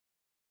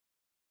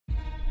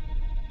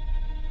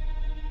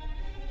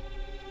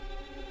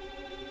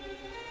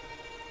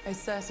I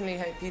certainly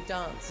hope you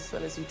dance as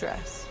well as you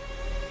dress.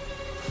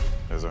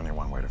 There's only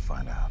one way to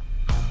find out.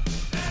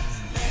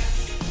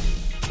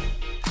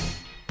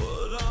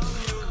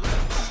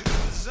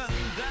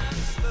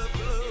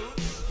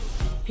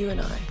 You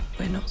and I,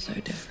 we're not so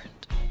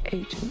different.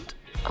 Agent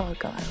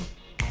Argylle.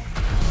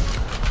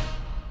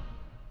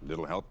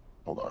 Little help?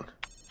 Hold on.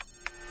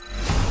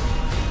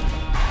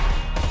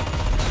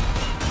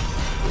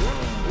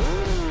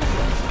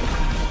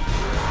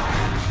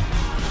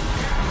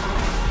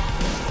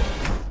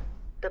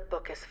 The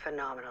book is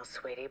phenomenal,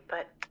 sweetie,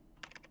 but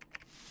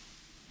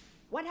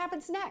what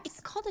happens next? It's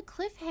called a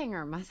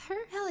cliffhanger, Mother.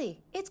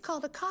 Ellie, it's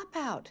called a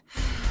cop-out.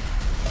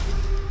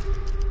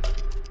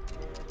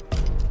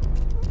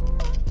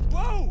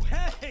 Whoa,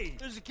 hey,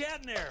 there's a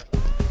cat in there.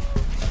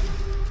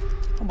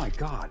 Oh my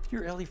God,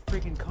 you're Ellie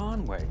friggin'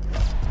 Conway.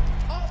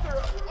 Author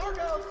of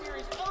Argylle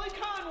series, Ellie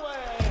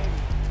Conway.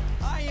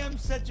 I am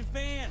such a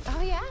fan.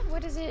 Oh yeah?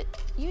 What is it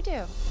you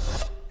do?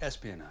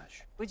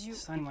 Espionage. Would you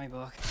sign my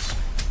book?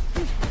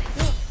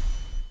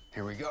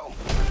 Here we go.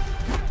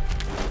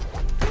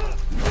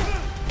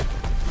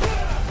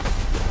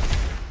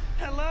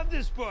 I love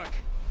this book.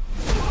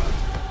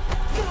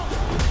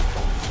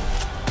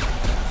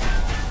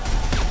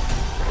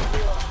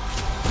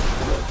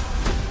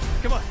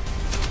 Come on.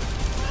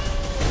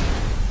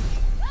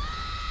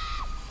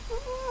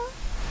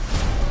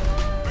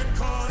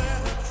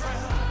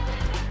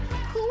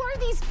 Who are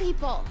these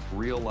people?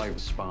 Real life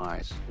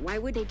spies. Why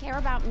would they care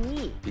about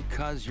me?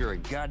 Because you're a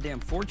goddamn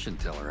fortune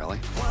teller, Ellie.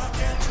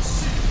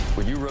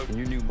 What you wrote in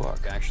your new book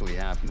actually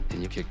happened,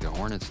 and you kicked a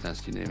hornet's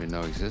nest you didn't even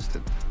know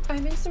existed.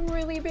 I'm in some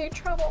really big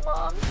trouble,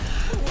 Mom.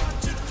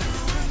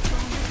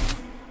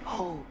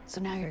 Oh,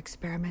 so now you're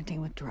experimenting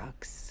with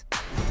drugs.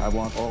 I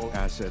want all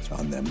assets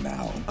on them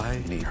now.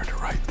 I need her to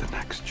write the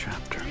next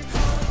chapter.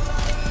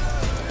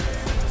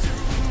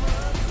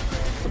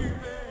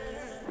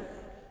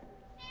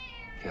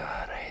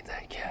 God, I hate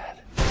that cat.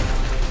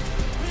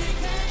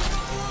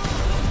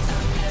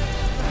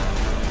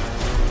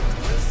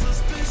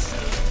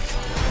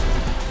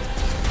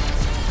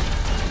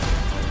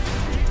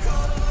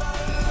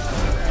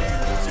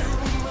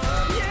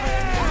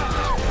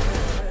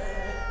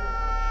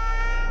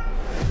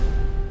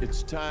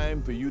 It's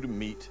time for you to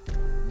meet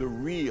the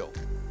real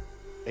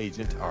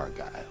Agent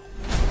Argylle.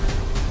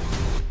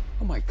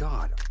 Oh my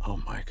God.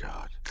 Oh my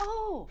God.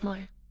 Oh,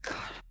 My God.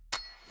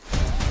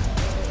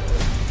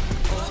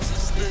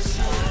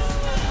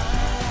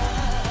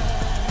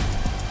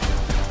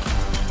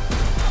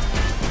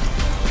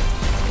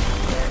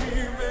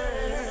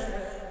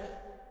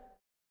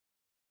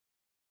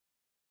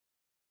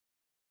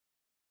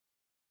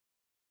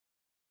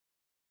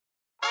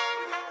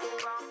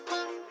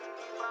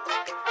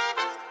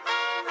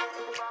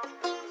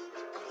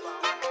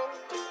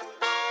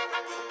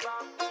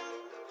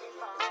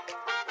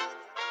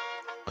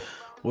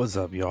 What's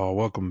up, y'all?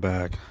 Welcome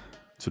back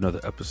to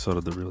another episode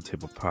of the Real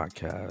Table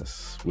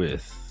Podcast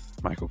with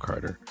Michael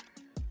Carter.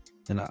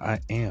 And I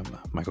am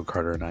Michael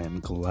Carter, and I am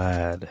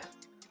glad,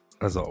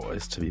 as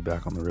always, to be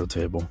back on the Real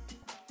Table.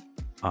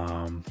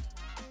 Been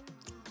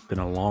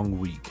a long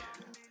week.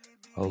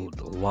 A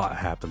lot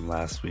happened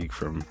last week,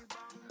 from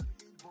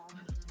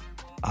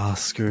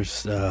Oscar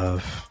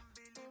stuff,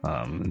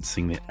 and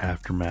seeing the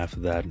aftermath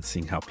of that, and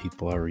seeing how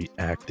people are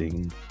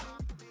reacting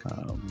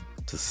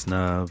to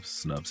snubs.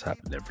 Snubs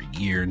happen every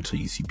year until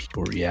you see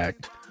people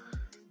react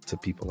to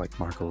people like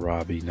Margot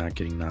Robbie not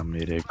getting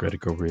nominated, Greta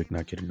Gerwig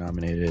not getting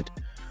nominated.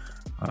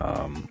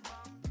 And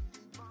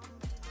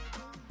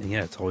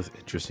yeah, it's always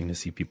interesting to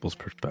see people's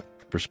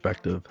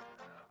perspective.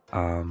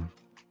 And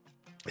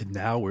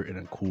now we're in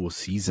a cool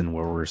season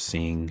where we're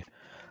seeing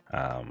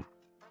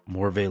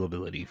more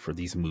availability for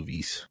these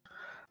movies.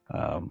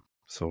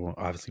 So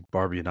obviously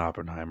Barbie and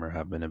Oppenheimer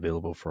have been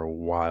available for a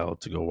while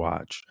to go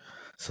watch.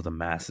 So the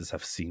masses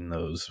have seen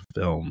those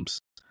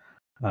films.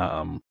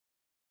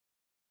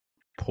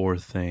 Poor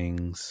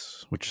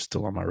Things, which is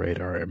still on my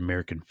radar.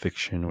 American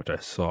Fiction, which I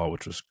saw,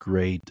 which was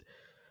great.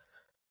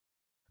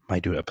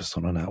 Might do an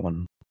episode on that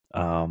one.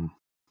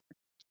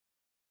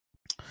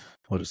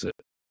 What is it?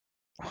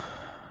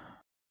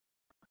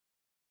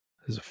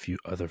 There's a few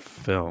other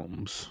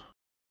films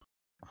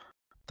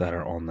that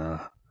are on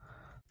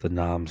the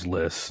noms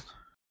list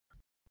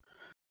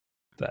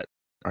that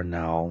are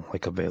now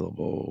like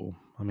available.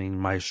 I mean,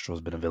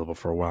 Maestro's been available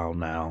for a while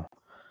now.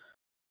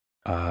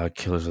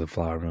 Killers of the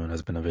Flower Moon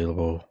has been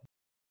available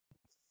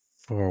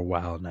for a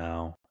while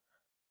now.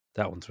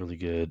 That one's really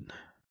good.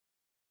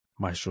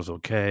 Maestro's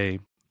okay.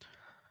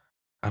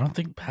 I don't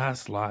think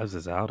Past Lives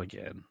is out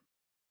again.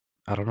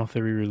 I don't know if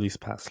they re-released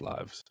Past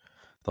Lives.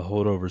 The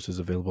Holdovers is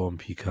available on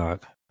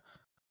Peacock.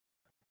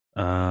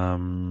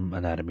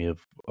 Anatomy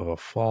of a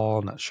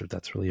Fall. Not sure if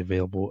that's really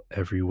available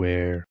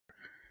everywhere.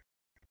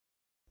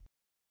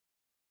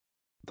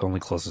 The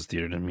only closest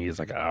theater to me is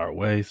like an hour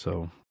away,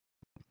 so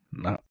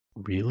not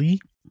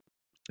really.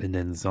 And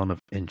then Zone of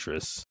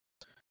Interest,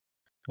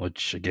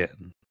 which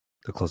again,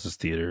 the closest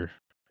theater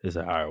is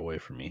an hour away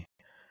from me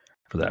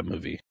for that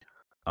movie.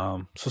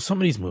 So some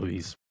of these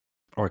movies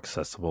are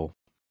accessible.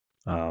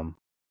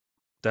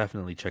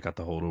 Definitely check out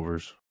The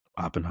Holdovers,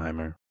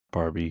 Oppenheimer,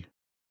 Barbie,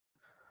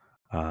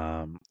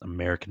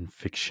 American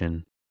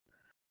Fiction.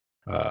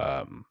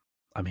 I'm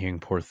hearing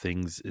Poor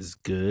Things is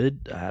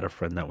good. I had a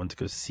friend that went to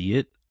go see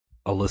it.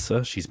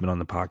 Alyssa, she's been on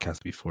the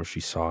podcast before. She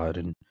saw it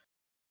and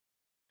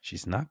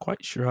she's not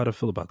quite sure how to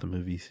feel about the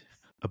movie.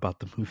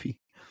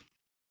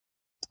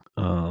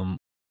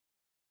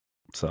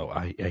 So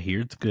I hear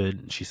it's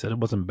good. She said it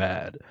wasn't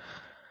bad.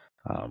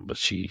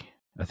 But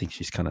I think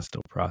she's kind of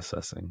still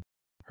processing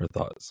her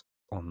thoughts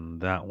on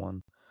that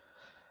one.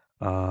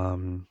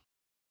 And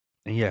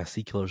yeah,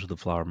 Sea Killers of the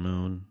Flower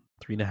Moon,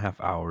 3.5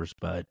 hours.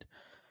 But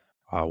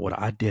what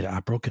I did, I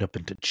broke it up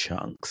into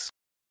chunks.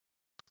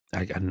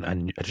 I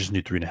just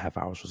knew 3.5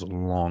 hours was a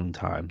long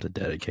time to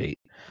dedicate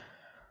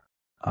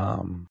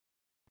to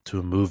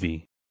a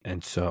movie,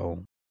 and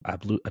so I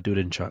do it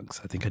in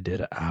chunks. I think I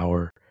did an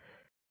hour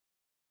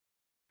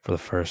for the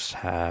first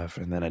half,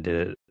 and then I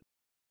did it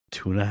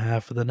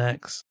 2.5 for the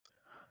next.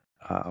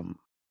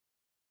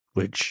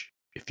 Which,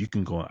 if you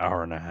can go an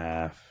hour and a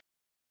half,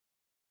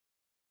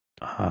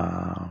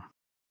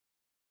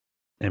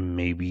 and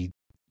maybe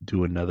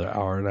do another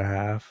hour and a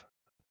half,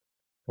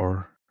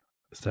 or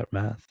is that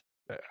math?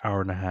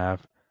 Hour and a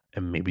half,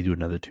 and maybe do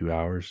another 2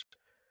 hours.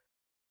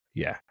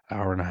 Yeah,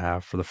 hour and a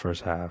half for the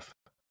first half,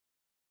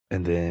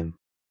 and then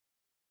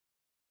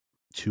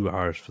 2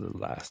 hours for the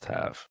last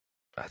half.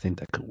 I think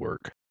that could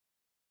work.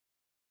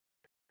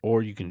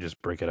 Or you can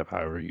just break it up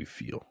however you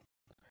feel.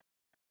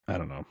 I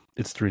don't know.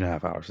 It's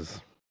 3.5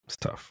 hours. It's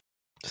tough.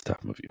 It's a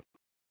tough movie.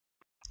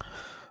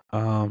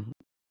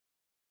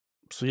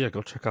 So yeah,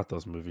 go check out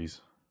those movies.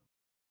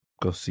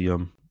 Go see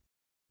them.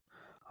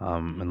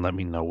 And let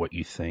me know what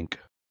you think.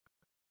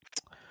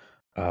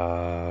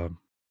 Brand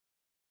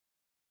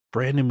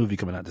new movie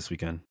coming out this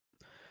weekend.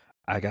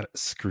 I got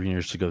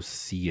screeners to go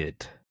see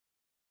it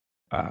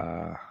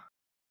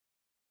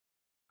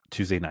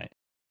Tuesday night.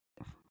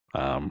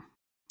 I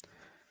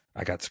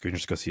got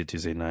screeners to go see it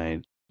Tuesday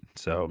night.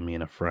 So me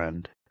and a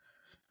friend,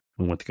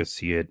 we went to go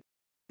see it,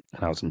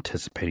 and I was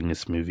anticipating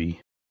this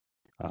movie.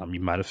 You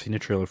might have seen a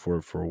trailer for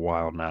it for a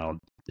while now.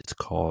 It's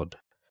called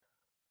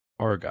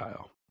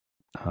Argylle.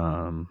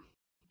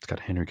 It's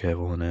got Henry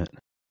Cavill in it,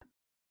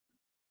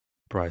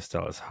 Bryce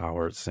Dallas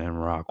Howard, Sam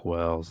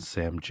Rockwell,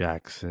 Sam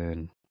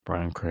Jackson,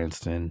 Bryan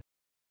Cranston,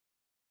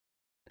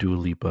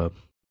 Lipa,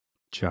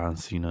 John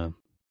Cena,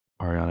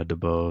 Ariana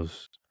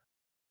DeBose,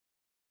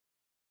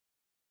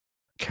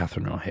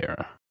 Catherine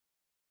O'Hara.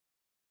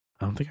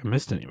 I don't think I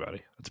missed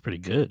anybody. That's pretty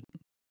good.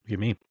 Look at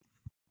me.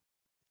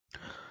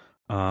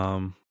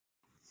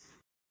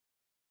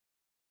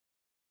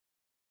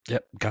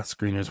 Yep, got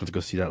screeners. Went to go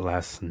see that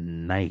last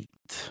night.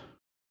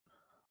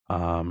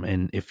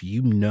 And if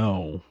you've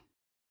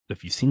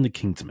seen the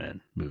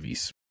Kingsman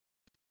movies,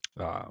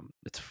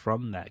 it's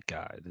from that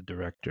guy, the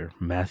director,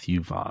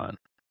 Matthew Vaughn.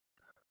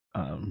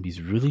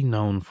 He's really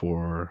known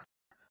for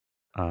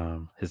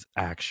his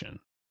action,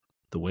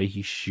 the way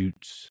he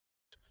shoots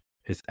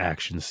his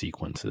action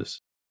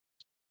sequences.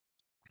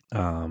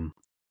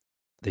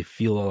 They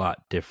feel a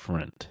lot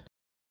different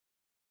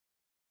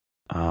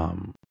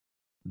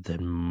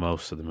than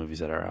most of the movies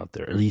that are out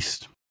there. At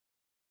least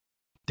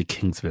the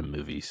Kingsman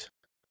movies.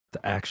 The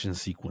action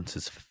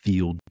sequences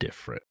feel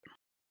different.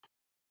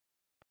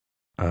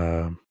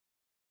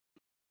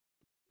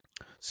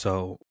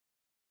 So,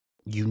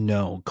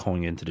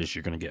 going into this,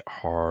 you're going to get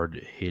hard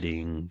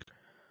hitting,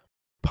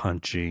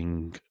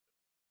 punching,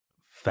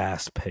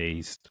 fast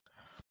paced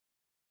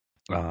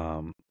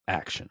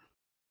action.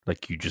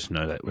 Like, you just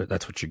know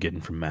that's what you're getting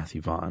from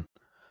Matthew Vaughn.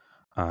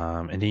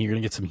 And then you're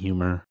going to get some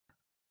humor.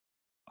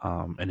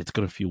 And it's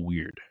going to feel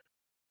weird.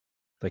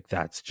 Like,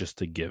 that's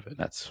just a given.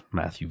 That's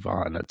Matthew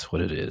Vaughn. That's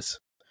what it is.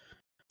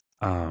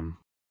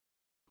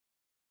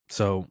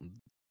 So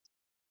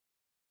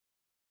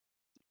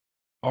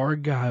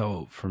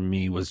Argylle for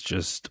me was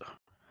just,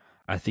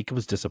 I think it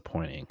was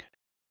disappointing.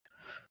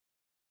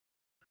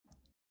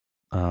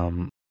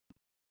 Now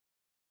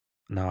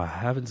I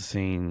haven't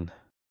seen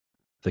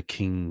The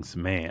King's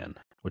Man,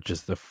 which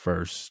is the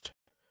first,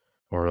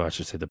 or I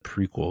should say the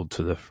prequel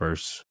to the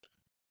first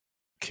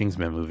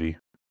Kingsman movie,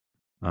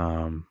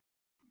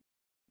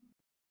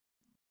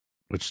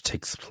 which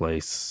takes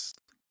place,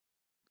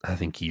 I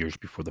think, years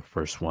before the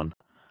first one.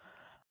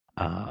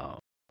 I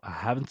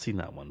haven't seen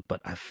that one,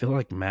 but I feel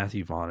like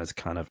Matthew Vaughn is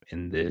kind of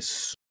in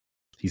this,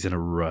 he's in a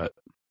rut,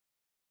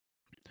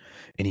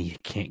 and he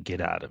can't get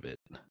out of it.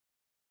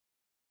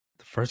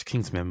 The first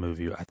Kingsman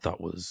movie I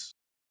thought it was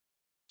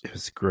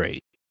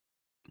great.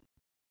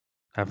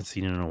 I haven't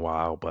seen it in a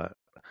while, but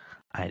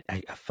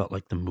I felt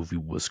like the movie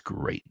was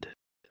great.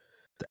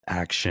 The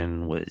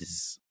action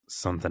was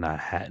something I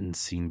hadn't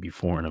seen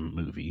before in a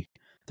movie.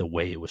 The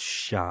way it was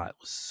shot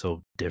was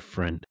so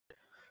different.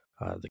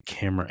 The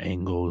camera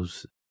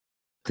angles,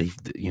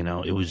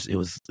 it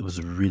was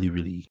really,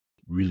 really,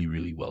 really,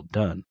 really well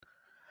done.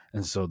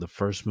 And so the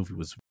first movie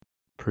was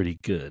pretty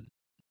good.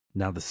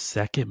 Now the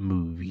second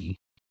movie,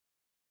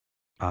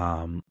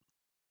 is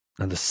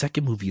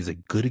a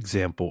good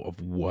example of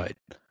what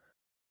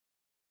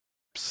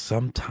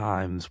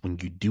sometimes when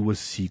you do a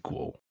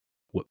sequel,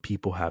 what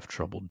people have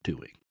trouble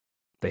doing,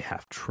 they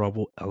have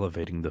trouble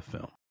elevating the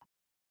film.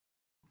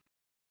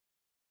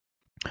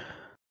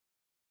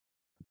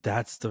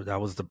 That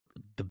was the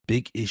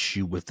big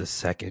issue with the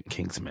second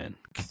Kingsman,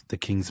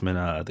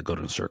 the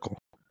Golden Circle.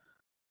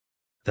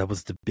 That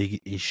was the big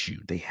issue.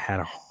 They had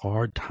a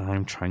hard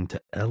time trying to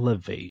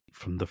elevate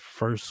from the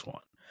first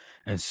one.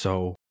 And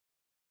so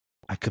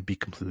I could be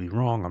completely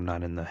wrong. I'm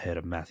not in the head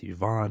of Matthew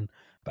Vaughn,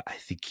 but I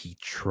think he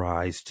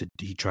tried to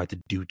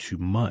do too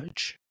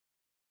much.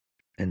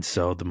 And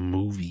so the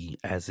movie,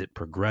 as it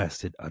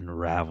progressed, it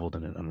unraveled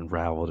and it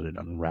unraveled and it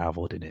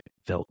unraveled, and it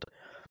felt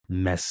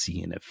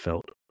messy and it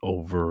felt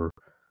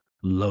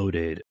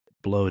overloaded,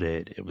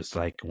 bloated. It was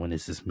like, when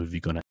is this movie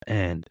going to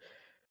end?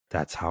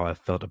 That's how I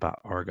felt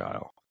about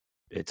Argylle.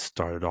 It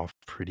started off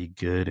pretty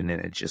good and then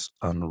it just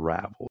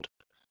unraveled.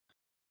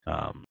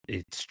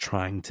 It's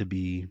trying to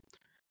be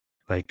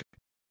like,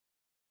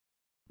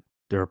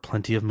 there are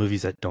plenty of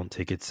movies that don't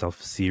take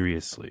itself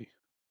seriously.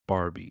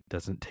 Barbie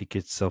doesn't take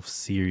itself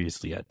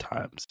seriously at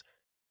times,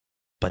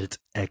 but it's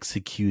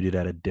executed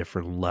at a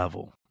different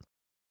level.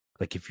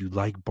 Like, if you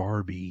like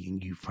Barbie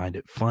and you find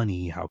it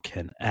funny how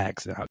Ken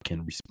acts and how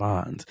Ken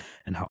responds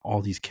and how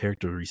all these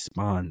characters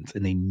respond,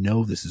 and they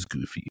know this is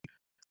goofy,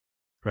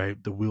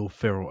 right? The Will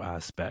Ferrell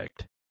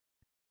aspect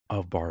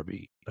of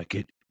Barbie, like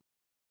it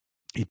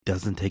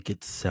doesn't take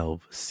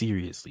itself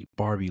seriously.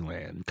 Barbie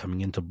Land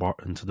coming into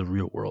the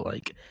real world,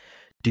 like,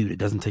 dude, it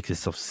doesn't take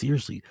itself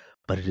seriously,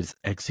 but it is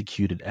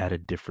executed at a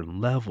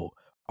different level.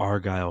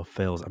 Argylle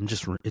fails.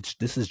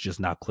 This is just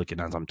not clicking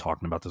as I'm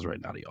talking about this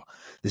right now to y'all.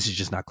 This is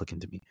just not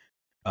clicking to me.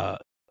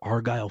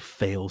 Argylle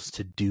fails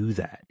to do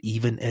that,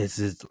 even as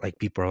it's like,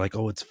 people are like,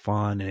 oh, it's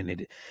fun and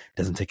it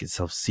doesn't take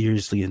itself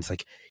seriously. And it's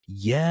like,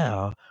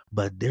 yeah,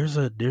 but there's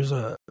a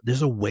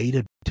way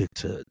to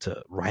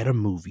write a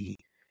movie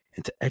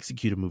and to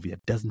execute a movie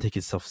that doesn't take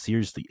itself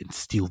seriously and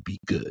still be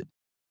good,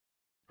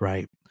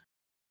 right?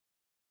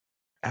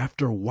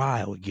 After a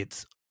while, it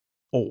gets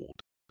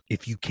old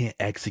if you can't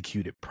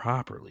execute it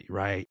properly,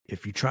 right?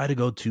 If you try to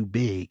go too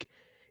big,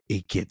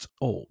 it gets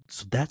old.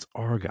 So that's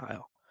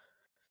Argylle.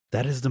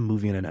 That is the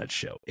movie in a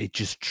nutshell. It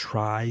just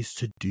tries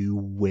to do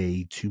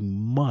way too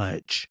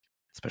much,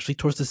 especially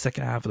towards the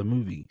second half of the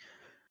movie.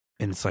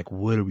 And it's like,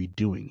 what are we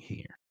doing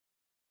here?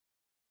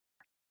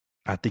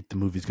 I think the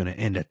movie's going to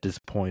end at this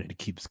point. It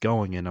keeps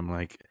going. And I'm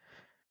like,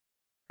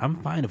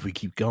 I'm fine if we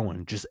keep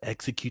going. Just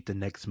execute the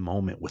next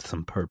moment with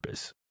some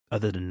purpose.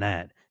 Other than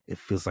that, it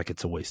feels like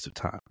it's a waste of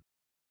time.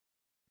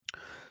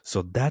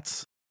 So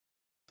that's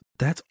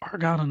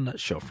Argylle in a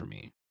nutshell for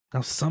me. Now,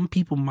 some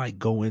people might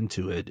go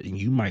into it and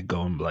you might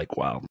go and be like,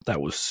 wow,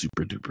 that was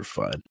super duper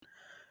fun.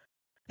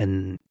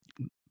 And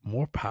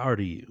more power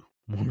to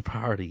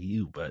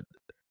you. But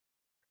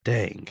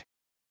dang,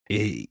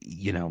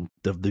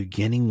 the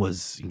beginning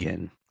was,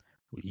 again,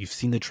 you've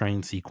seen the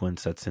train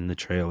sequence that's in the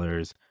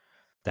trailers.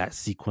 That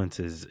sequence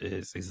is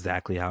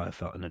exactly how it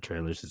felt in the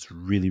trailers. It's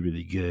really,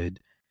 really good.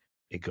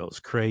 It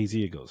goes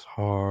crazy. It goes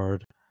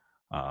hard.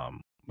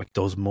 Like,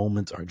 those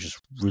moments are just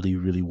really,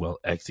 really well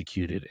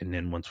executed. And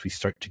then once we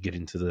start to get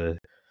into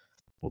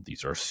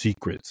these are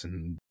secrets,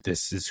 and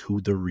this is who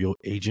the real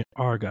Agent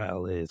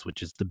Argylle is,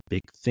 which is the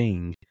big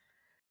thing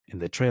in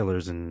the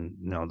trailers. And,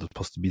 there's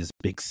supposed to be this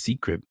big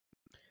secret.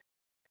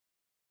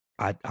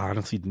 I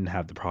honestly didn't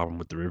have the problem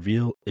with the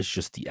reveal. It's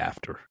just the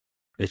after.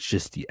 It's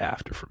just the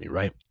after for me,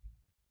 right?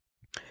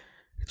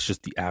 It's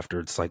just the after.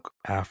 It's like,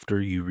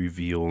 after you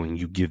reveal and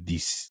you give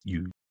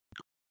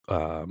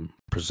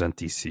present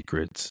these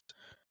secrets,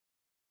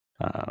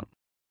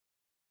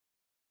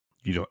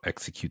 you don't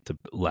execute the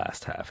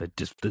last half. It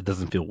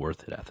doesn't feel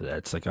worth it after that.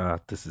 It's like, I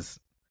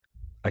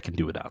can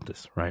do without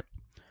this, right?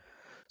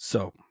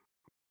 So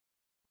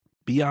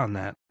beyond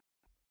that,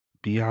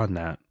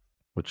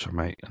 which I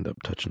might end up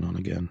touching on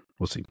again,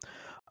 we'll see.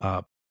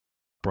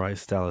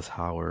 Bryce Dallas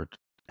Howard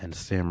and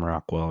Sam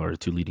Rockwell are the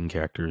two leading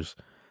characters.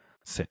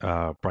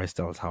 Bryce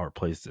Dallas Howard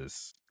plays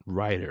this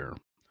writer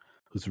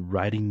who's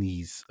writing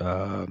these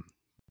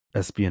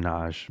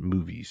espionage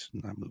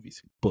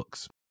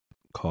books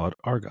called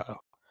Argylle.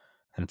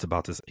 And it's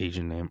about this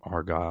agent named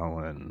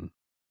Argylle and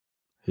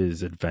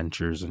his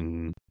adventures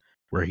and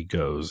where he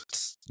goes.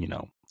 It's,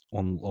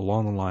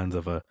 along the lines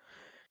of a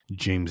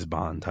James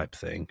Bond type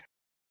thing.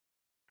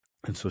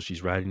 And so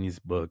she's writing these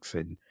books,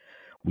 and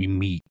we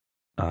meet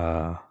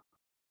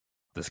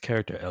this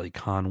character, Ellie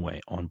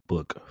Conway, on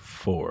book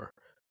 4.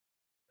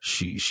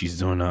 She's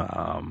doing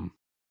a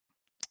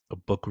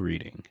book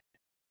reading.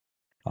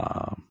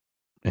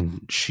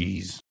 And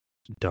she's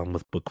done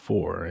with book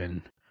 4,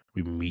 and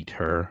we meet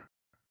her,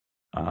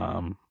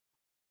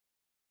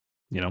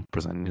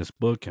 presenting this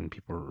book, and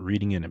people are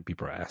reading it, and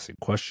people are asking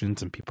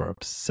questions, and people are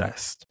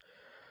obsessed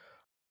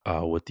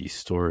with these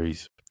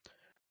stories.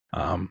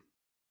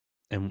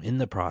 And in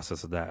the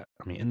process of that,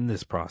 in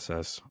this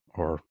process,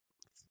 or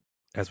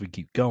as we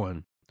keep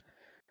going,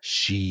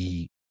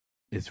 she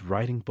is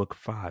writing book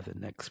 5, the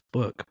next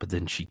book, but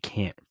then she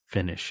can't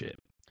finish it.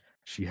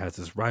 She has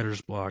this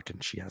writer's block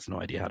and she has no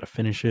idea how to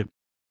finish it.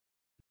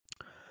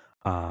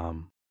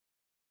 Um,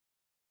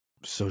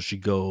 so she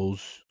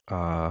goes to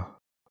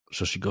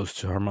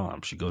her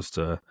mom. She goes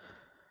to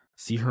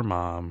see her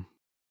mom,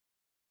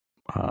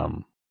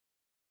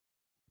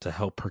 to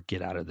help her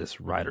get out of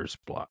this writer's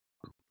block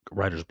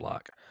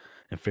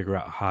and figure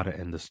out how to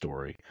end the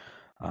story.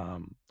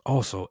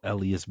 Also,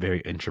 Ellie is very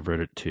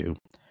introverted too.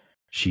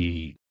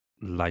 She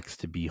likes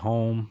to be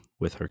home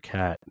with her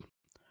cat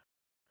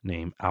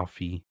named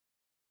Alfie,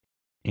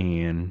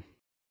 and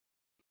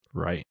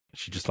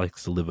she just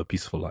likes to live a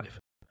peaceful life.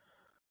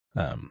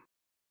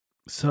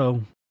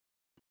 So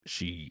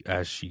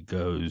as she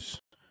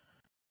goes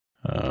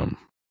to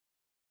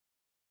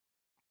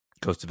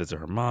visit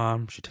her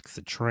mom, she takes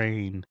the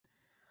train,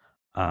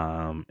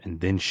 and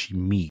then she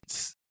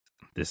meets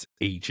this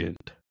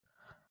agent,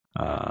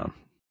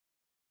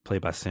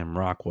 played by Sam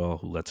Rockwell,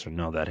 who lets her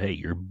know that, hey,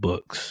 your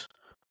books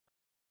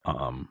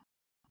are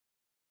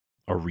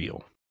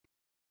real.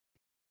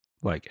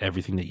 Like,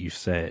 everything that you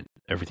said,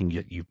 everything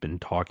that you've been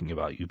talking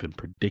about, you've been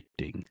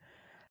predicting,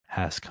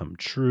 has come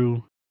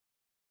true.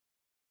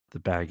 The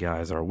bad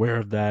guys are aware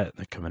of that.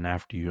 They're coming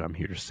after you. I'm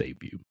here to save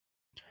you.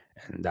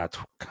 And that's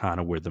kind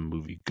of where the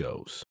movie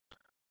goes.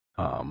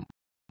 And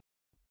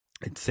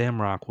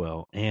Sam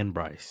Rockwell and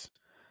Bryce,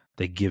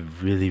 they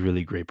give really,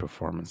 really great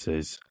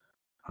performances.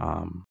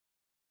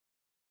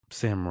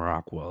 Sam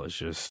Rockwell is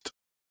just...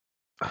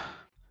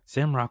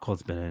 Sam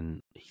Rockwell's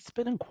been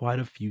in quite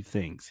a few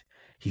things.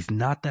 He's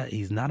not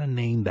a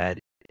name that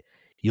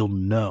you'll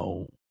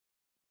know,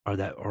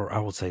 or I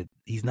would say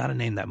he's not a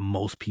name that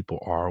most people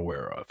are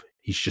aware of.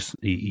 He's just,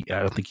 I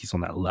don't think he's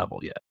on that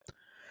level yet.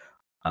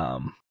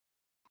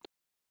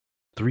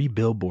 3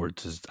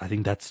 Billboards I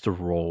think that's the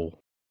role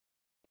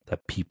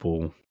that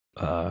people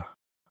are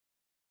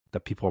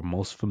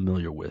most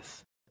familiar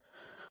with.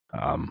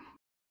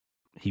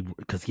 He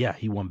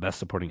won Best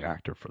Supporting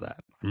Actor for that.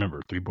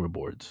 Remember, 3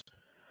 Billboards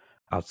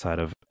outside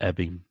of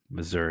Ebbing,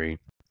 Missouri.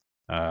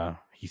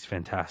 He's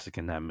fantastic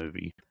in that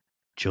movie.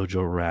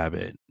 Jojo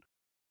Rabbit.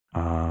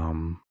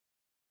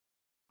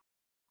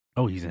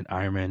 He's in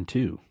Iron Man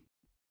 2.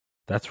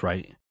 That's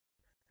right.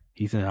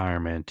 He's in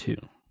Iron Man 2.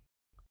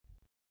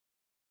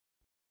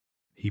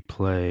 He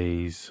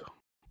plays...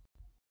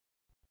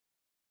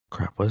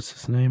 Crap, what is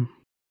his name?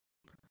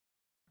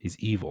 He's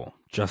evil.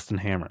 Justin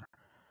Hammer.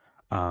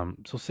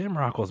 So Sam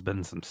Rockwell's been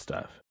in some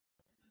stuff.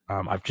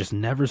 I've just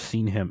never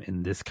seen him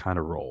in this kind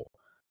of role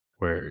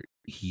where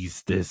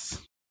he's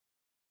this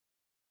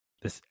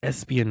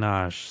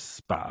espionage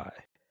spy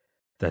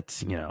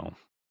that's, and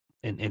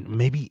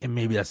maybe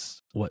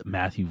that's what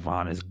Matthew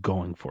Vaughn is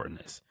going for in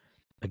this.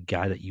 A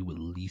guy that you would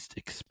least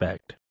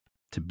expect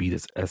to be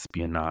this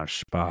espionage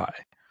spy.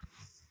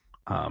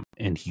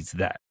 And he's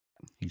that.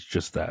 He's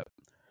just that.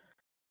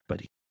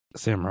 But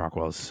Sam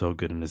Rockwell is so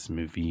good in this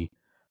movie.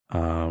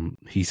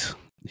 He's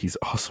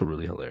also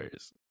really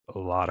hilarious. A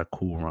lot of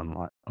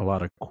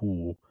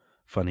cool,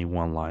 funny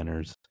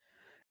one-liners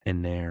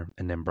in there.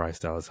 And then Bryce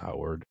Dallas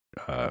Howard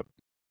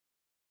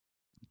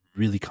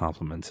really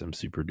compliments him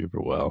super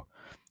duper well.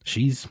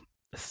 She's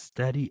a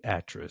steady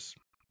actress.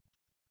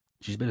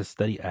 She's been a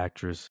steady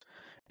actress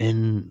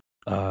and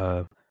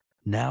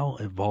now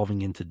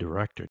evolving into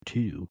director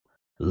too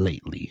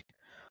lately.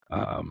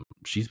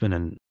 She's been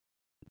in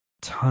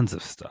tons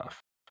of stuff.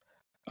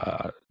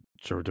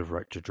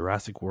 Directed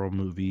Jurassic World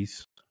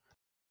movies.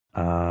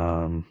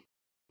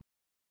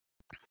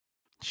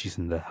 She's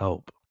in The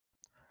Help.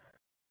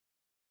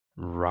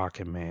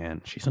 Rocket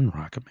Man. She's in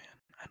Rocket Man.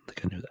 I don't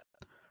think I knew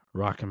that.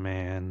 Rocket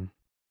Man.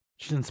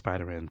 She's in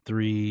Spider-Man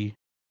 3.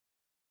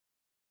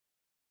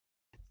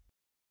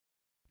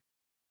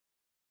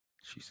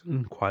 She's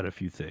in quite a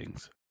few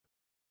things.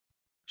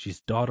 She's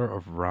daughter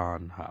of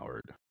Ron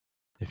Howard.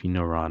 If you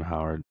know Ron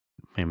Howard,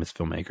 famous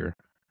filmmaker.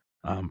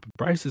 But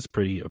Bryce is a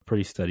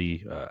pretty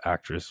steady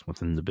actress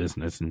within the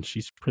business, and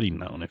she's pretty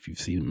known if you've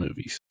seen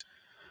movies.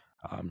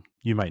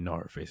 You might know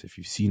her face if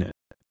you've seen it.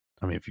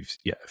 I mean, if you've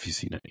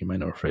seen it, you might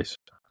know her face.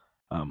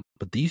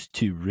 But these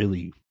two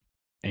really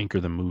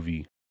anchor the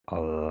movie a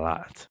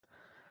lot.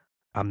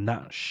 I'm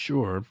not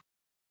sure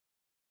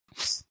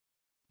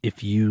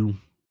if you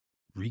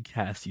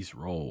recast these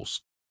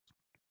roles.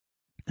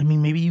 I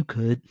mean, maybe you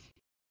could.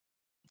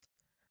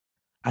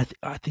 I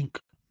think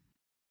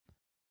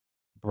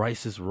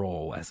Bryce's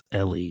role as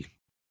Ellie,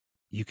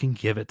 you can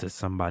give it to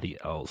somebody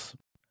else.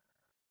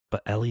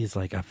 But Ellie is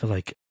like, I feel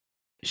like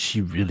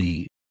she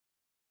really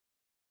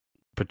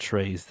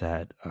portrays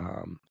that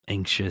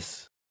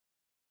anxious,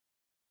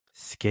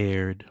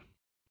 scared,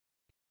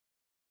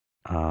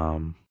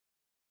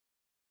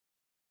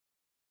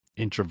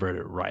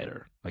 introverted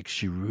writer. Like,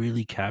 she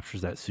really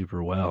captures that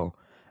super well.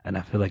 And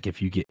I feel like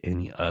if you get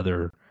any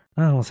other,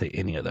 I don't want to say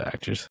any other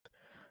actress,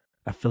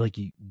 I feel like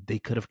they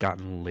could have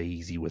gotten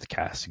lazy with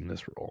casting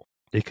this role.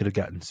 They could have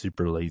gotten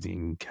super lazy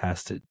and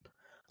casted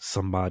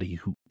somebody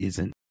who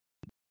isn't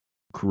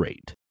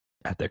great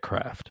at their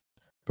craft.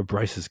 But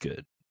Bryce is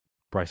good.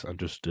 Bryce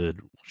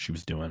understood what she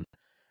was doing.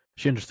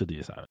 She understood the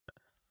assignment.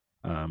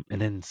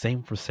 And then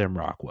same for Sam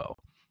Rockwell.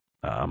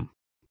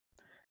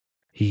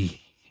 He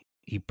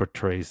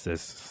portrays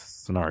this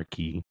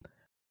snarky,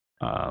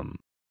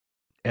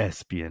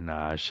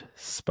 espionage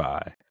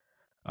spy,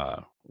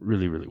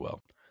 really, really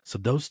well. So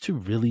those two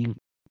really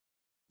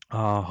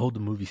hold the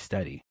movie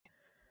steady.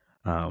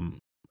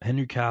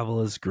 Henry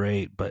Cavill is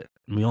great, but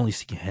we only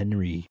see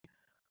Henry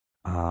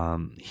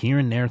here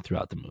and there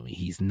throughout the movie.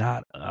 He's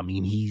not, I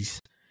mean,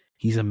 he's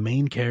a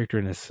main character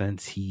in a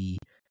sense. He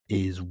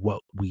is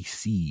what we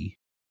see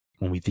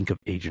when we think of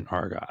Agent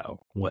Argylle,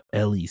 what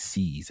Ellie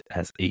sees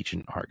as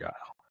Agent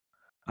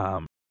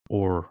Argylle,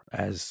 or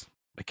as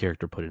a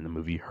character put in the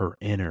movie, her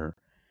inner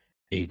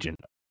Agent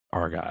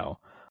Argylle.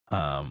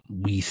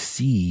 We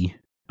see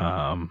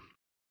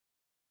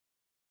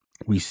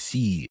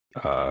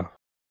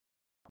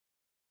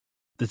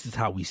this is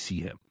how we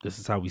see him. This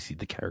is how we see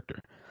the character.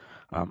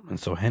 And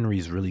so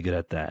Henry's really good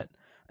at that.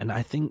 And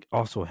I think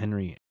also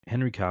Henry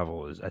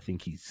Cavill is, I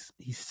think he's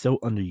so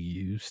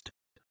underused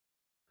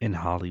in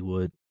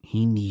Hollywood.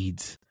 He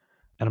needs,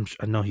 and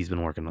I know he's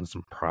been working on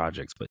some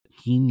projects, but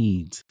he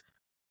needs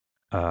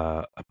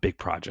a big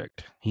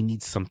project. He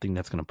needs something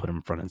that's going to put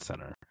him front and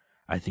center.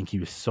 I think he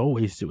was so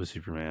wasted with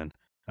Superman.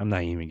 I'm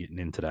not even getting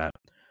into that.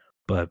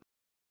 But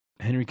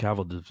Henry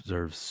Cavill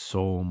deserves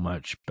so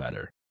much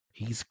better.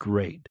 He's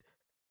great.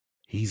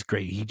 He's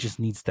great. He just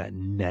needs that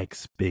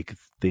next big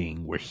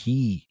thing where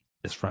he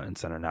is front and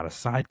center, not a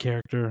side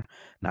character,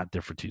 not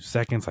there for 2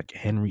 seconds. Like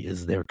Henry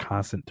is there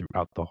constant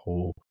throughout the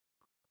whole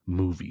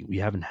movie. We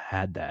haven't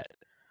had that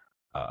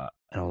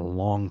in a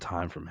long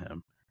time from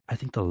him. I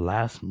think the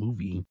last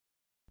movie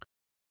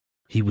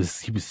he was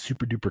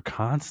super duper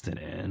constant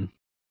in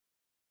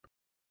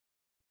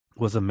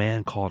was A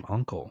Man Called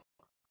Uncle,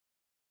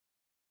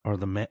 or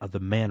the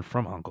man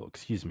from Uncle.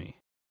 Excuse me.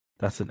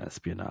 That's an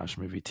espionage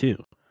movie too.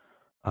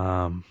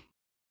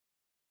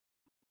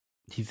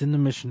 He's in the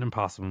Mission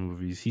Impossible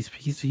movies.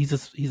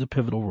 He's a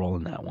pivotal role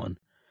in that one.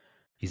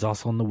 He's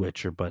also in The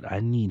Witcher, but I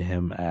need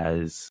him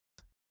as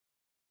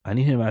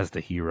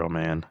the hero,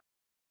 man.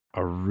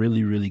 A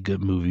really, really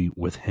good movie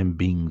with him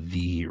being the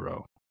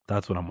hero.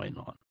 That's what I'm waiting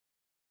on.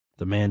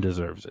 The man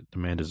deserves it.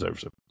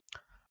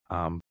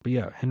 But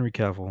yeah, Henry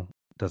Cavill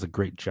does a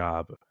great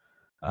job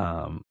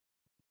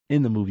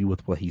in the movie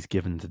with what he's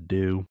given to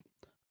do.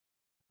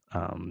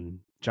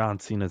 John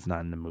Cena's not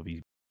in the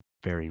movie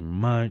very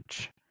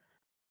much.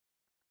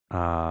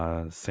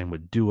 Same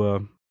with Dua.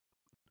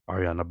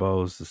 Ariana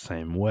DeBose the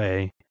same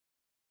way.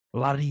 A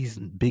lot of these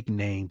big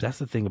names. That's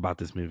the thing about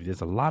this movie.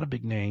 There's a lot of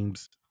big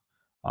names.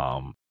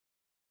 Not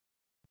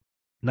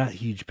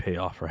huge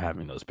payoff for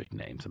having those big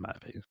names, in my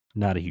opinion.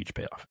 Not a huge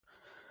payoff.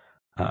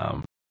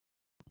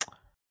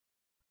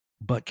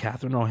 But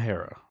Catherine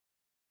O'Hara.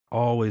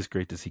 Always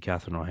great to see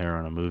Catherine O'Hara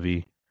in a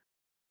movie.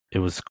 It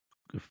was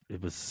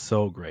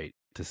so great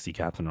to see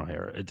Catherine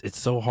O'Hara. It's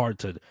so hard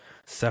to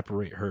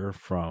separate her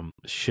from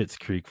Schitt's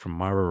Creek, from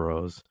Myra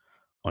Rose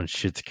on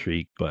Schitt's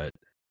Creek, but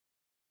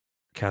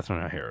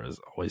Catherine O'Hara is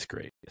always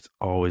great. It's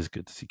always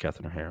good to see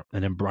Catherine O'Hara.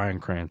 And then Bryan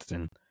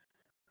Cranston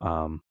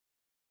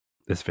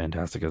is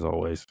fantastic as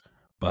always.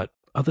 But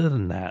other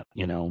than that,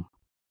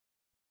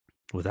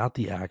 without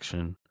the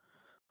action,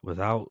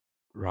 without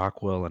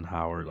Rockwell and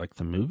Howard, like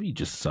the movie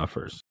just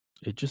suffers.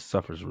 It just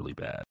suffers really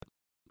bad.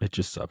 It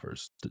just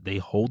suffers. They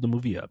hold the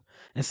movie up.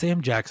 And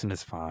Sam Jackson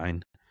is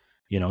fine.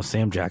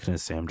 Sam Jackson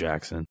is Sam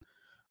Jackson.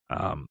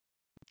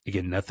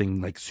 Again,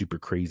 nothing like super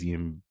crazy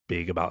and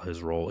big about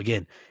his role.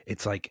 Again,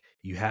 it's like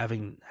you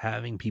having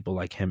people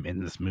like him in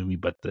this movie,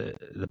 but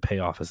the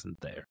payoff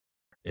isn't there.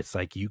 It's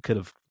like you could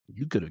have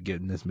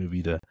given this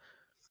movie to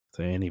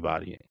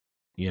anybody.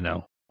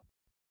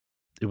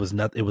 It was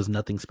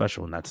nothing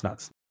special, and that's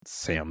not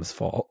Sam's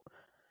fault.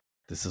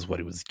 This is what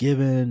he was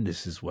given.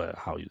 This is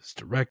how he was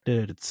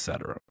directed,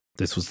 etc.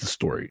 This was the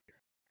story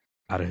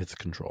out of his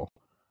control.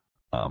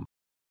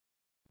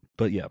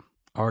 But yeah,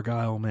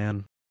 Argylle,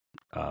 man,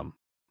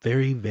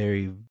 very,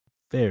 very,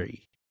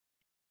 very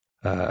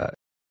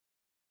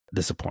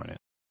disappointed.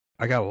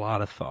 I got a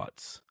lot of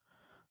thoughts,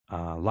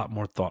 a lot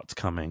more thoughts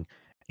coming,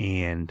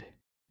 and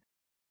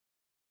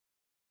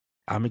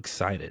I'm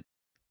excited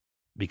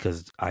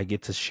because I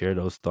get to share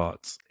those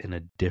thoughts in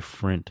a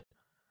different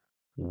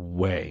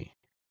way.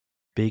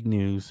 Big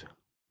news,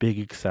 big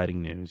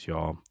exciting news,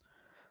 y'all.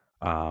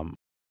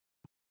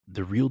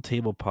 The Real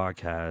Table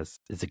podcast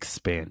is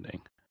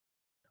expanding.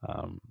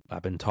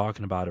 I've been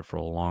talking about it for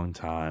a long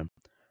time,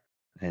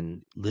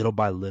 and little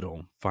by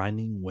little,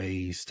 finding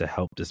ways to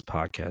help this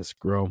podcast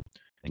grow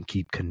and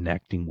keep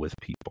connecting with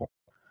people.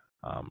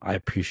 I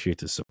appreciate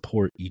the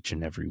support each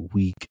and every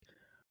week.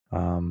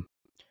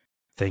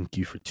 Thank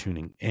you for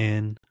tuning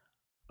in.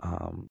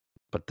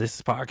 But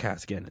this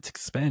podcast, again, it's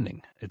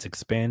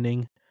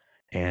expanding.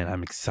 And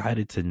I'm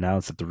excited to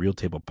announce that the Real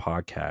Table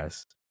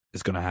podcast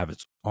is going to have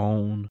its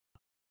own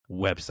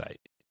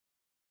website.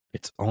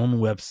 Its own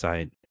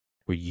website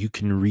where you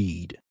can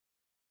read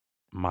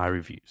my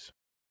reviews.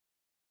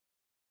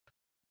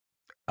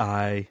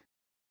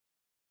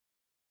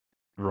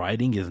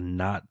 Writing is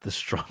not the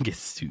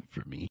strongest suit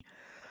for me.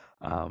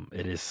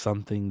 It is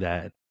something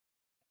that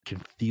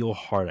can feel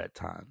hard at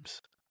times.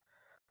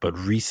 But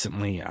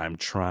recently I'm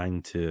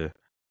trying to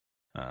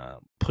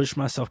push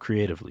myself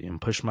creatively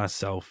and push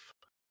myself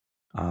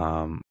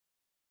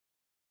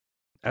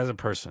as a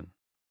person,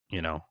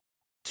 you know,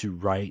 to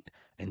write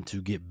and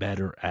to get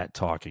better at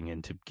talking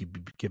and to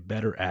get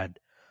better at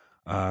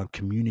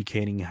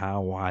communicating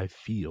how I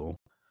feel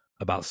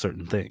about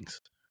certain things.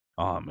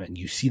 And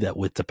you see that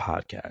with the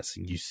podcast,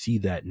 and you see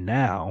that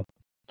now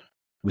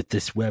with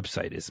this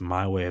website. Is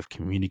my way of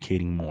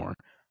communicating more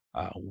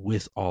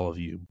with all of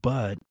you.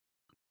 But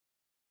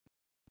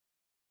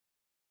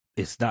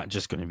it's not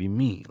just going to be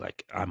me.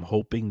 Like, I'm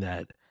hoping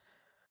that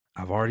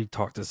I've already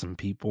talked to some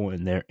people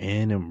and they're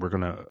in, and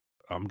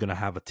I'm going to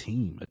have a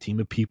team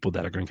of people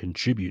that are going to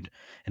contribute.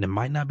 And it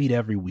might not be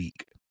every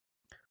week,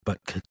 but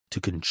to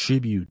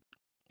contribute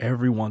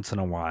every once in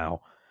a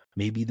while.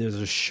 Maybe there's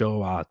a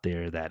show out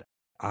there that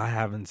I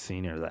haven't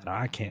seen or that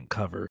I can't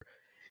cover.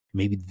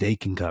 Maybe they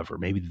can cover.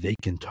 Maybe they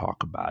can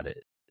talk about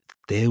it.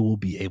 They will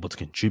be able to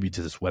contribute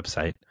to this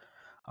website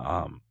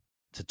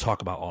to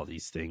talk about all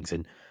these things.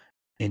 And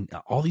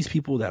all these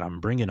people that I'm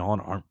bringing on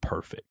aren't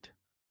perfect,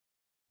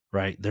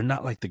 right? They're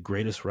not like the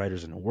greatest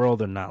writers in the world.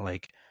 They're not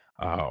like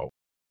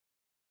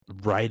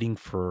writing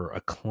for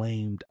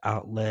acclaimed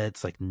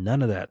outlets, like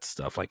none of that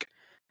stuff. Like,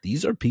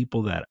 these are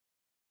people that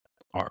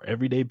are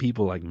everyday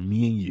people like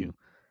me and you,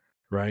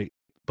 right?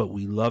 But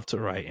we love to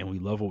write and we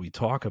love what we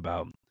talk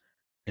about.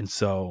 And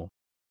so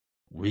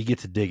we get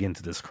to dig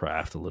into this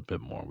craft a little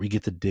bit more. We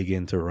get to dig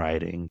into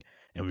writing,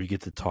 and we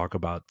get to talk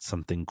about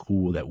something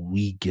cool that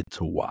we get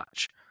to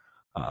watch.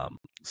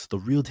 So the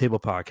Real Table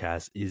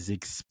podcast is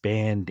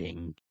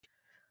expanding.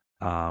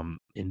 And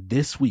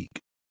this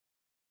week,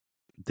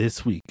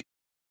 the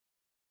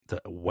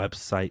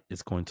website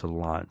is going to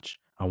launch.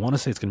 I want to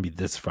say it's going to be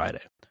this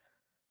Friday.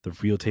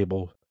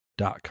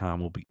 TheRealTable.com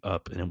will be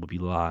up and it will be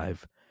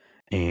live.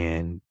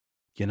 And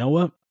you know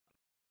what?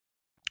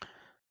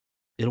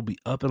 It'll be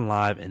up and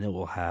live, and it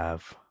will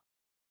have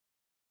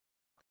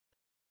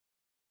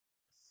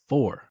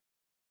four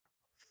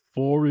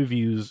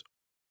reviews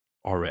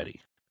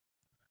already.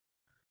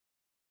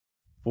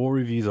 4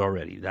 reviews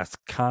already. It's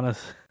kind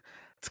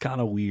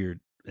of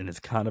weird, and it's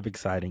kind of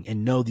exciting.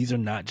 And no, these are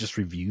not just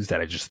reviews that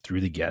I just threw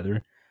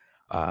together.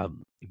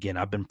 Again,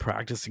 I've been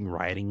practicing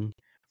writing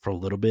for a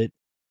little bit.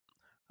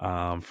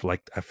 I feel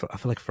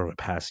like for the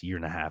past year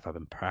and a half, I've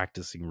been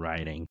practicing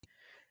writing,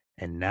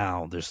 and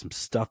now there's some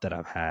stuff that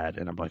I've had,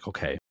 and I'm like,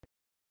 okay,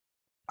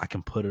 I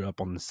can put it up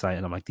on the site,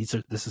 and I'm like, this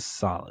is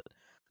solid.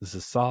 This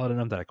is solid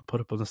enough that I can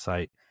put up on the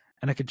site,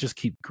 and I could just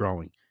keep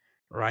growing.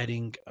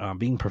 Writing, I'm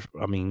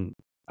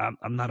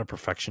not a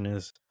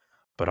perfectionist,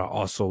 but I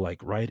also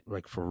like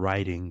for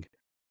writing,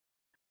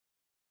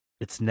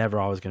 it's never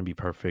always going to be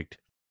perfect,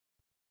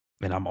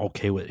 and I'm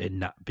okay with it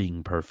not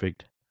being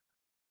perfect.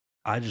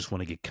 I just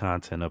want to get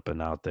content up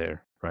and out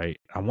there, right?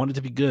 I want it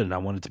to be good, and I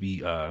want it to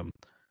be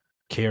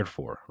cared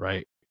for,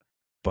 right?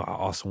 But I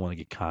also want to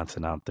get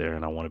content out there,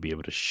 and I want to be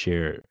able to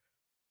share it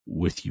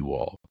with you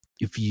all.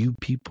 If you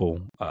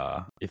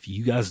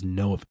guys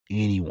know of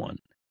anyone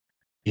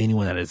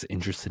that is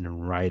interested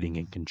in writing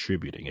and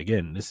contributing,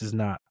 again, this is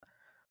not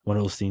one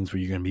of those things where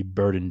you're going to be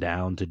burdened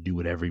down to do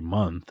it every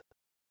week.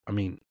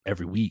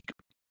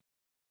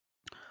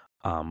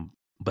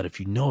 But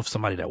if you know of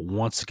somebody that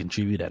wants to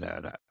contribute,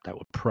 that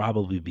would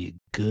probably be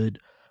good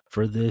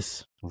for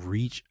this,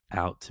 reach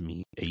out to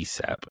me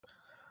ASAP.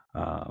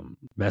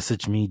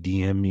 Message me,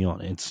 DM me on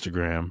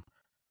Instagram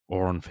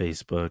or on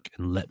Facebook,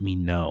 and let me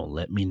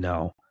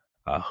know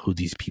who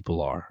these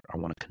people are. I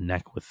want to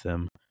connect with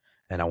them,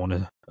 and I want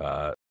to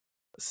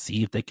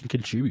see if they can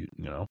contribute,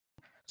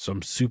 So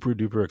I'm super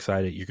duper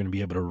excited. You're going to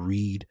be able to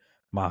read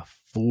my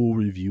full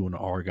review on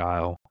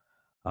Argylle.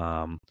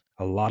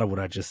 A lot of what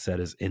I just said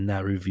is in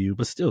that review,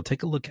 but still,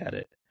 take a look at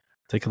it.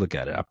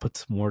 I put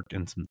some work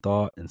and some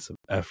thought and some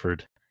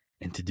effort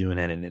into doing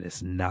it, and it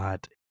is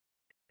not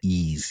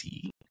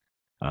easy.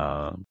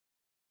 I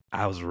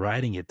was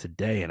writing it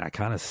today, and I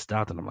kind of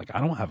stopped, and I'm like, I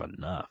don't have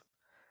enough.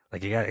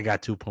 Like, it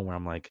got to a point where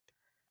I'm like,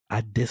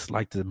 I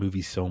disliked the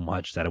movie so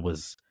much that it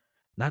was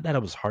not that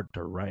it was hard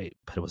to write,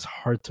 but it was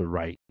hard to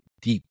write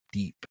deep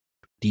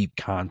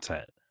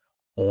content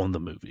on the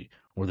movie.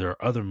 Where there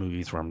are other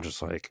movies where I'm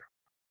just like,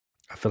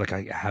 I feel like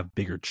I have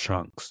bigger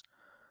chunks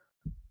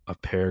of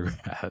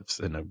paragraphs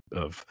and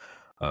of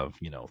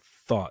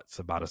thoughts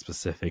about a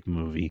specific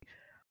movie.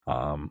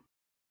 But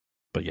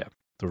yeah,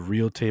 the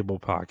Real Table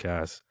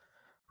podcast,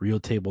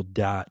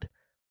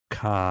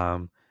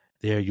 realtable.com.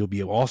 There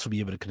you'll also be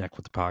able to connect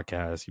with the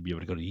podcast. You'll be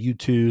able to go to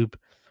YouTube.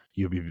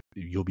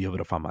 You'll be able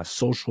to find my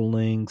social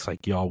links.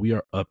 Like, y'all, we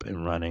are up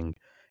and running,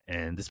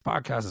 and this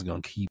podcast is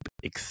going to keep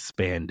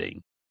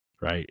expanding,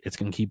 right? It's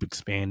going to keep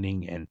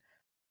expanding, and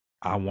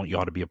I want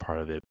y'all to be a part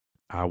of it.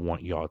 I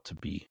want y'all to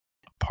be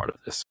a part of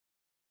this.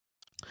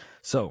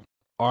 So,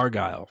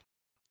 Argylle,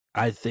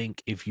 I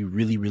think if you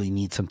really, really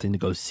need something to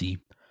go see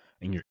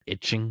and you're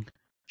itching,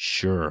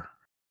 sure,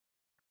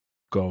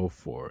 go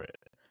for it.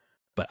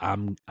 But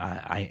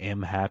I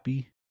am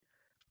happy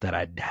that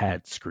I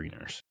had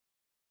screeners,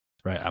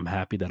 right? I'm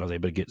happy that I was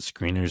able to get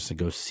screeners to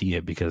go see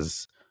it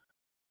because,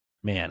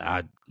 man,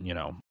 I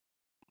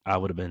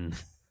would have been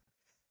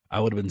I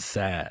would have been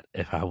sad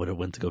if I would have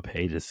went to go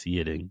pay to see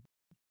it, and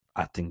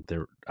I think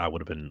I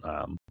would have been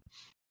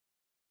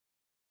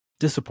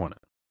disappointed,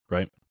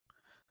 right?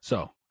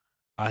 So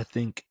I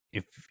think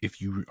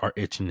if you are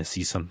itching to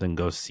see something,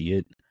 go see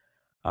it.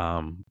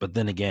 But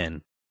then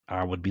again,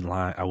 I would be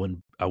lying.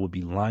 I would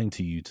be lying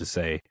to you to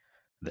say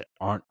there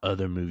aren't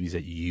other movies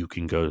that you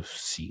can go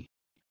see,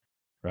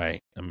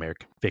 right?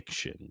 American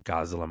Fiction,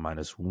 Godzilla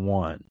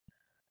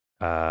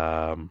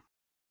 -1.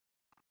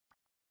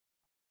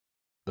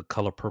 The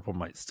Color Purple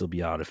might still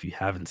be out. If you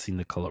haven't seen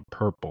The Color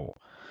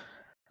Purple,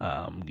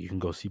 you can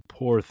go see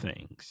Poor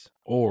Things,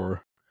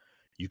 or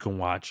you can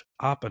watch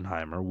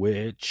Oppenheimer,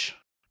 which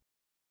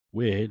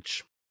will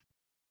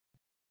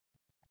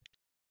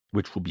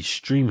be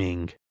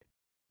streaming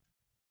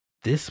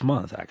this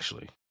month,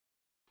 actually,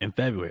 in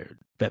February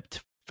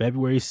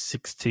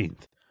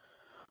 16th.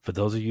 For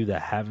those of you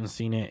that haven't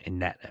seen it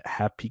and that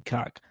have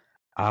Peacock,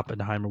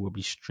 Oppenheimer will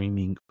be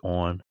streaming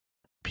on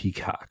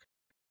Peacock.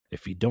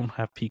 If you don't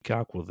have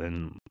Peacock, well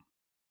then,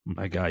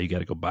 my guy, you got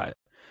to go buy it.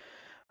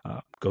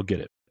 Go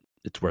get it.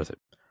 It's worth it.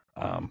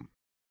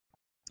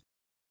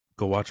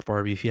 Go watch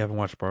Barbie. If you haven't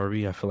watched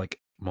Barbie, I feel like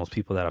most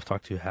people that I've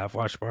talked to have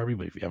watched Barbie,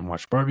 but if you haven't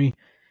watched Barbie,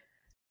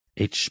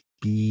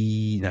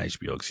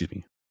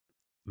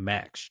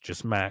 Max,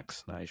 just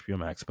Max, not HBO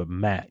Max, but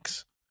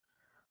Max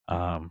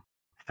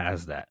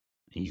has that.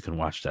 And you can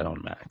watch that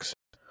on Max.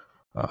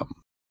 But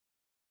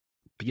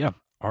yeah,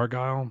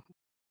 Argylle,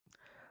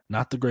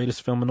 not the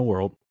greatest film in the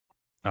world.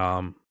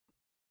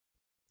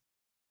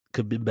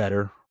 Could be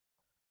better,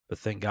 but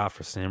thank God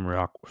for Sam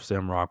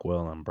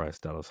Rockwell and Bryce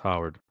Dallas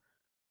Howard.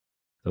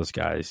 Those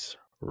guys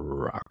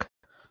rock.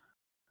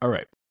 All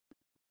right.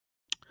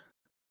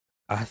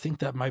 I think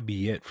that might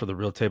be it for the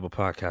Real Table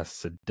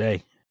Podcast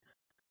today.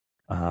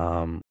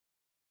 That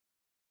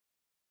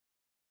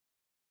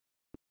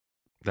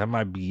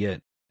might be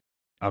it.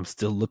 I'm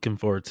still looking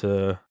forward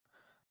to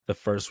the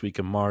first week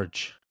of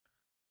March.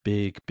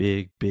 Big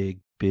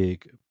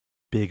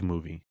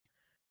movie.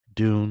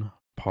 Dune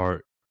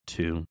Part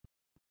 2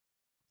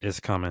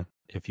 is coming.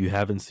 If you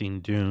haven't seen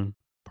Dune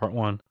Part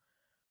 1,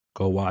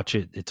 go watch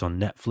it. It's on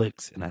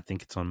Netflix, and I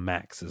think it's on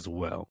Max as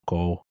well.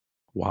 Go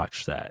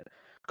watch that.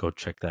 Go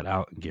check that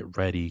out and get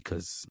ready,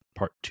 because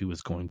Part 2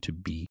 is going to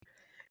be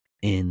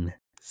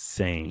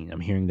insane. I'm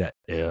hearing that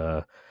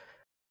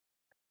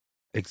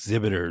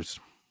exhibitors,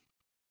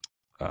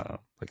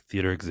 like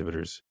theater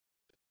exhibitors,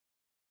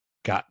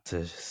 got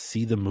to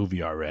see the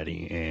movie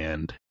already,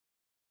 and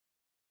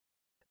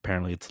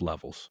apparently it's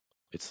levels.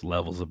 It's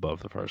levels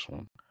above the first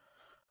one.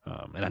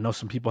 And I know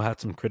some people had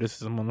some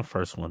criticism on the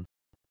first one,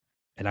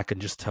 and I can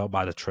just tell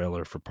by the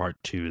trailer for Part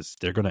 2 is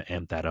they're going to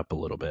amp that up a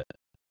little bit.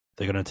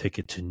 They're going to take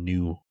it to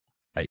new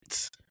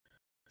heights.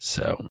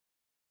 So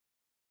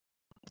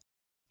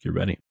get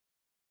ready.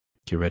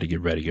 Get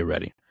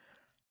ready.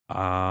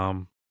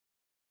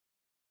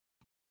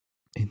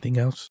 Anything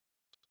else?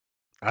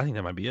 I think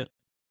that might be it.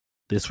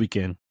 This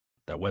weekend,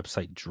 that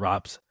website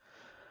drops.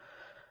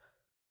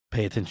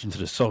 Pay attention to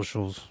the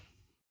socials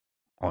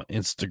on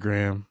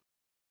Instagram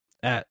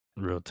at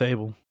Real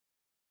Table.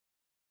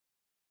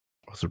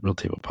 What's the Real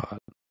Table Pod?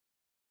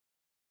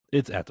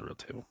 It's at the Real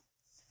Table.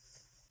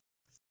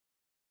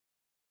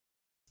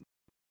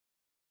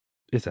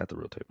 It's at the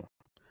Real Table.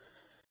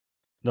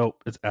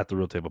 Nope, it's at the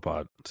Real Table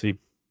Pod. See,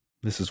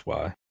 this is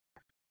why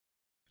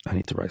I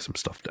need to write some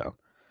stuff down.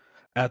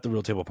 At the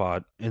Real Table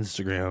Pod,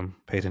 Instagram.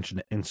 Pay attention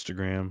to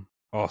Instagram.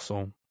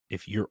 Also,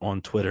 if you're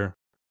on Twitter,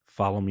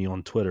 follow me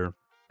on Twitter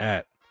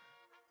at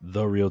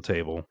The Real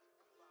Table.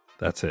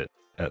 That's it.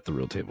 At The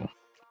Real Table.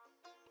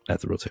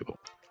 At The Real Table.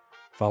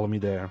 Follow me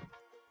there.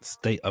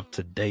 Stay up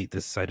to date.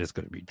 This site is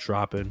going to be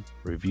dropping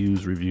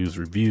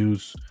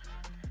reviews.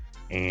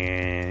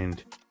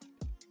 And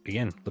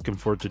again, looking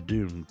forward to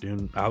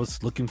Dune. I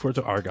was looking forward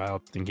to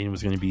Argylle, thinking it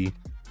was going to be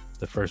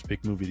the first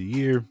big movie of the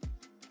year.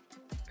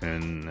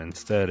 And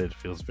instead, it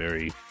feels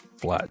very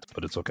flat,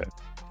 but it's okay.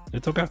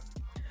 It's okay.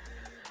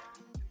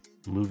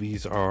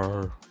 Movies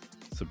are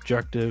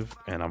subjective,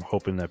 and I'm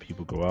hoping that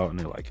people go out and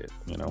they like it,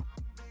 you know?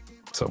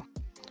 So,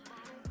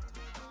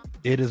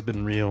 it has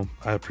been real.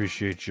 I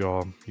appreciate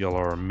y'all. Y'all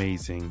are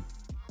amazing.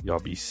 Y'all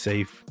be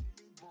safe.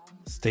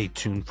 Stay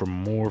tuned for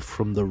more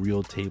from the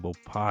Real Table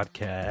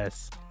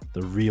Podcast.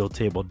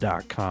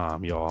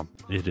 TheRealTable.com, y'all.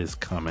 It is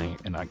coming,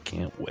 and I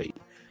can't wait.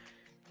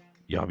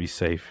 Y'all be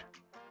safe.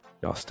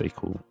 Y'all stay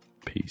cool.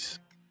 Peace.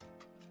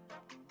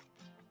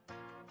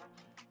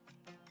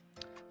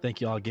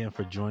 Thank y'all again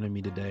for joining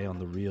me today on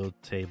The Real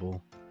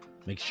Table.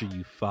 Make sure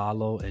you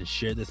follow and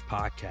share this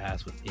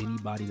podcast with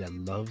anybody that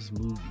loves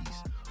movies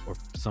or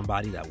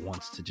somebody that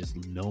wants to just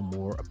know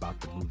more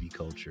about the movie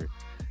culture.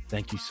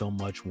 Thank you so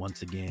much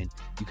once again.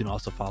 You can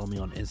also follow me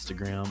on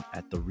Instagram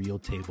at The Real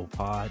Table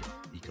Pod.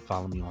 You can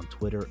follow me on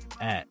Twitter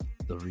at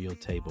The Real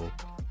Table.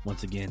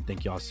 Once again,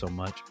 thank y'all so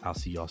much. I'll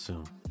see y'all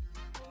soon.